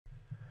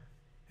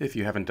If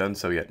you haven't done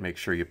so yet, make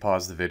sure you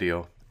pause the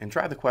video and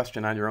try the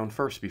question on your own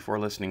first before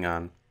listening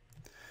on.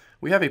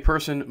 We have a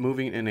person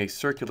moving in a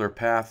circular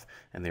path,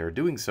 and they are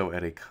doing so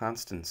at a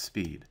constant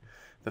speed.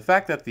 The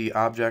fact that the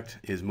object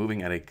is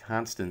moving at a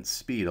constant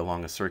speed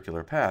along a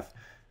circular path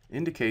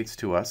indicates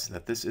to us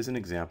that this is an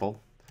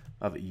example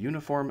of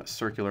uniform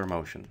circular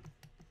motion.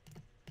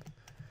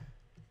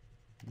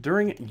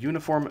 During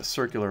uniform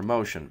circular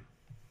motion,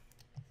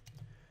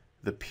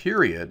 the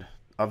period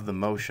of the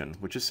motion,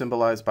 which is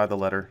symbolized by the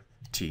letter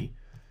t,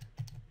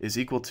 is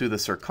equal to the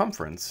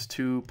circumference,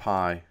 2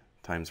 pi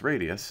times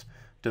radius,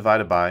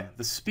 divided by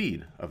the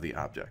speed of the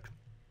object.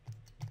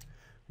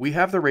 We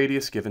have the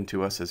radius given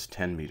to us as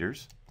 10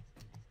 meters.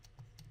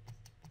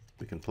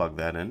 We can plug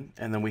that in,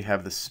 and then we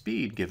have the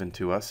speed given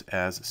to us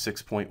as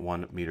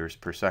 6.1 meters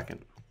per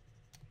second.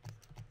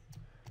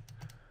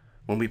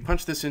 When we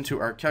punch this into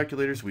our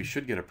calculators, we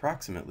should get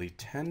approximately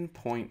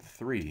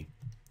 10.3,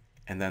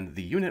 and then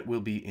the unit will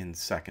be in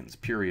seconds.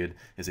 Period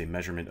is a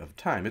measurement of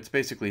time. It's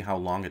basically how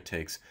long it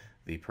takes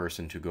the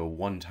person to go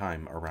one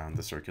time around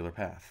the circular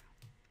path.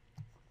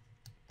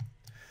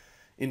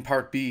 In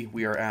part B,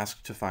 we are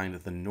asked to find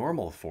the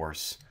normal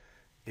force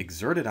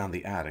exerted on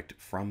the addict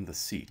from the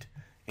seat.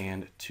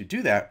 And to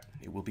do that,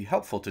 it will be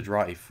helpful to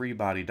draw a free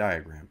body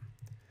diagram.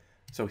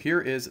 So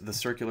here is the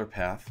circular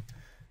path.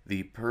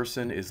 The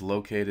person is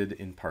located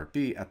in part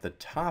B at the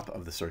top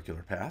of the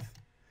circular path.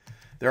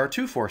 There are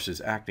two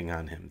forces acting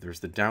on him. There's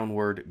the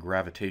downward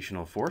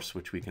gravitational force,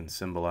 which we can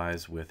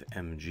symbolize with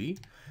mg,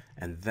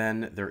 and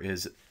then there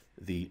is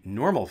the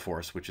normal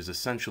force, which is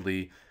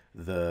essentially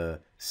the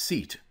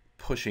seat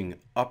pushing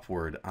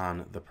upward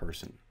on the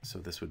person. So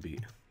this would be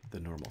the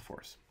normal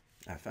force,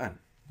 Fn.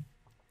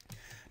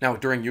 Now,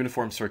 during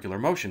uniform circular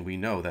motion, we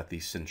know that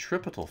the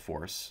centripetal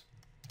force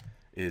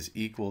is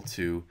equal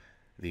to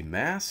the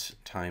mass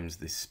times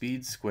the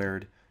speed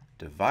squared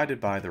divided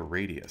by the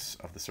radius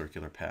of the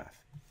circular path.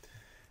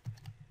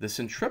 The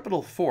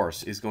centripetal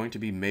force is going to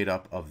be made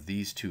up of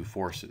these two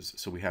forces,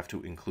 so we have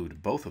to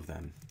include both of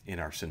them in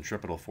our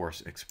centripetal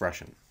force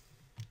expression.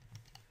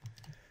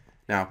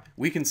 Now,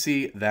 we can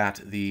see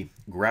that the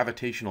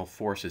gravitational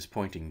force is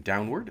pointing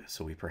downward,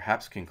 so we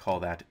perhaps can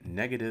call that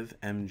negative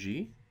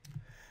mg,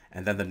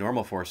 and then the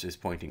normal force is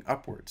pointing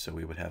upward, so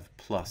we would have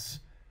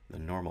plus the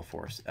normal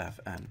force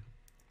Fn.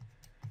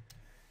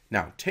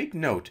 Now, take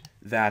note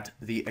that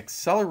the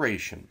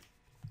acceleration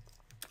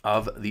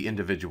of the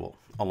individual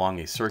along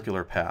a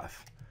circular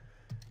path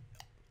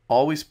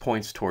always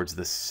points towards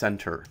the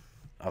center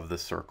of the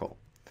circle.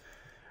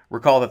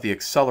 Recall that the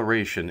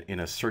acceleration in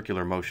a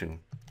circular motion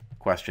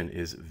question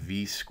is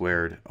v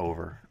squared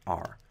over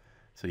r.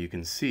 So you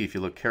can see, if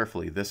you look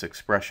carefully, this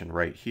expression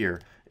right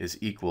here is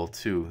equal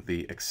to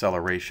the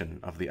acceleration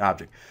of the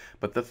object.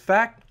 But the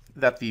fact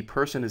that the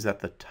person is at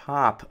the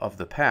top of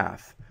the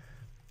path,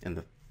 and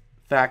the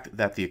fact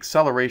that the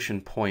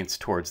acceleration points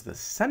towards the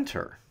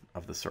center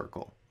of the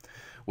circle,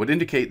 would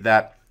indicate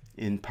that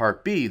in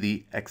part B,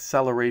 the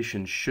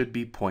acceleration should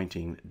be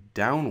pointing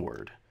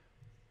downward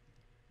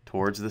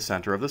towards the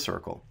center of the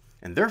circle,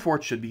 and therefore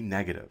it should be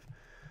negative.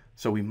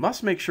 So we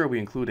must make sure we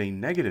include a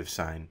negative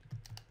sign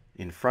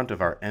in front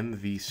of our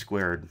mv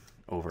squared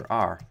over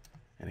r.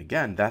 And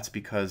again, that's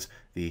because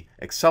the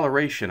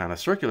acceleration on a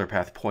circular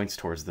path points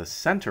towards the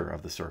center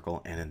of the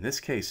circle, and in this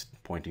case,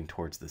 pointing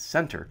towards the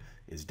center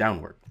is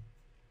downward.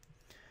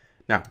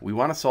 Now, we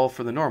want to solve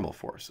for the normal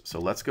force, so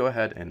let's go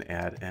ahead and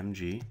add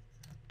mg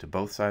to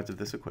both sides of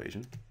this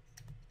equation.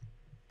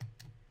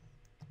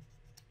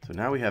 So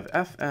now we have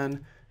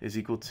Fn is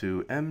equal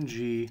to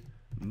mg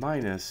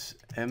minus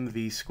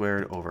mv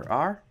squared over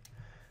r.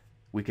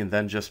 We can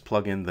then just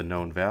plug in the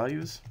known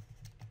values.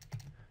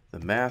 The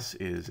mass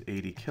is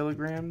 80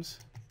 kilograms.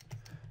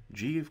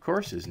 G, of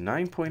course, is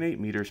 9.8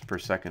 meters per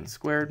second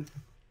squared.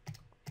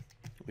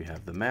 We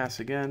have the mass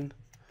again.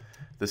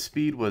 The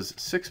speed was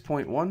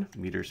 6.1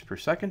 meters per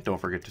second.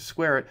 Don't forget to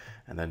square it,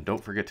 and then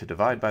don't forget to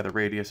divide by the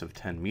radius of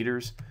 10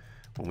 meters.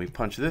 When we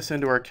punch this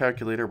into our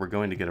calculator, we're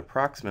going to get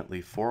approximately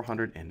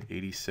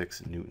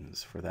 486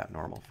 newtons for that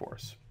normal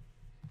force.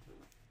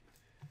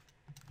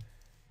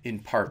 In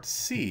part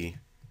C,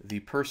 the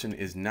person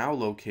is now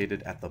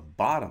located at the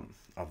bottom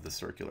of the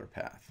circular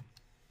path.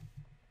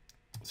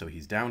 So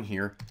he's down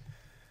here.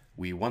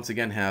 We once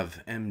again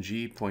have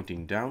mg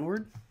pointing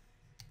downward.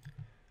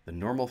 The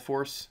normal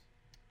force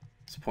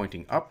is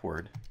pointing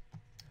upward,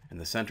 and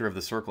the center of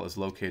the circle is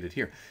located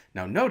here.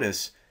 Now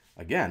notice,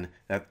 again,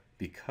 that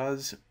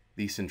because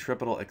the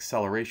centripetal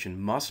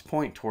acceleration must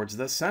point towards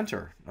the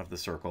center of the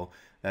circle,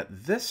 that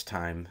this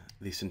time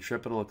the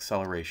centripetal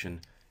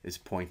acceleration is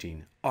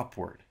pointing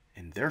upward,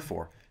 and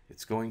therefore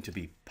it's going to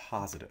be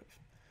positive.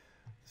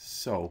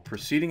 So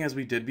proceeding as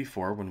we did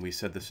before when we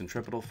said the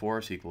centripetal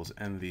force equals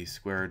mv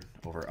squared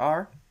over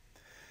r,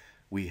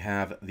 we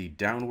have the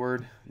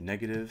downward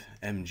negative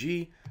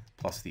mg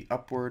plus the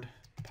upward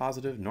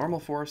positive normal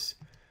force.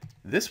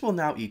 This will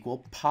now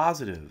equal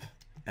positive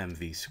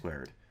mv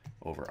squared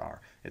over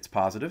r. It's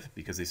positive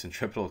because the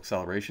centripetal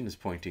acceleration is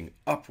pointing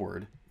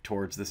upward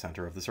towards the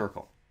center of the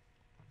circle.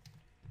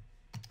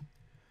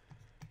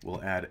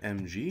 we'll add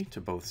mg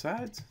to both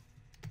sides.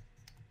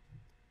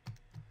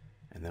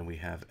 And then we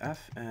have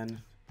Fn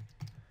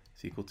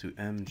is equal to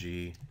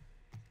mg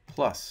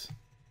plus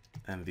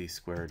mv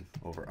squared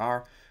over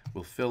r.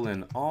 We'll fill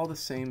in all the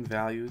same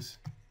values.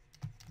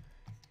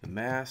 The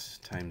mass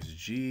times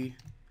g,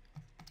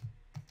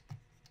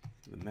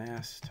 the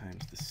mass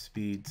times the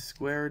speed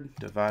squared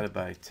divided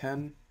by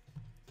 10.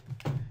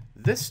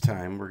 This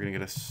time we're going to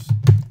get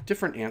a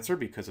different answer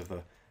because of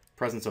the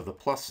presence of the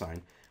plus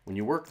sign. When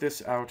you work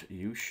this out,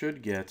 you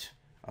should get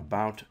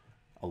about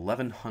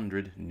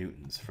 1100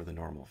 newtons for the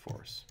normal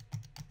force.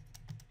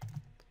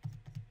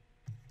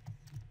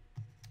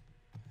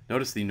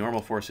 Notice the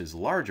normal force is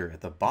larger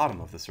at the bottom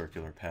of the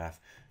circular path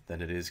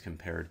than it is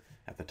compared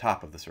at the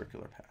top of the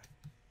circular path.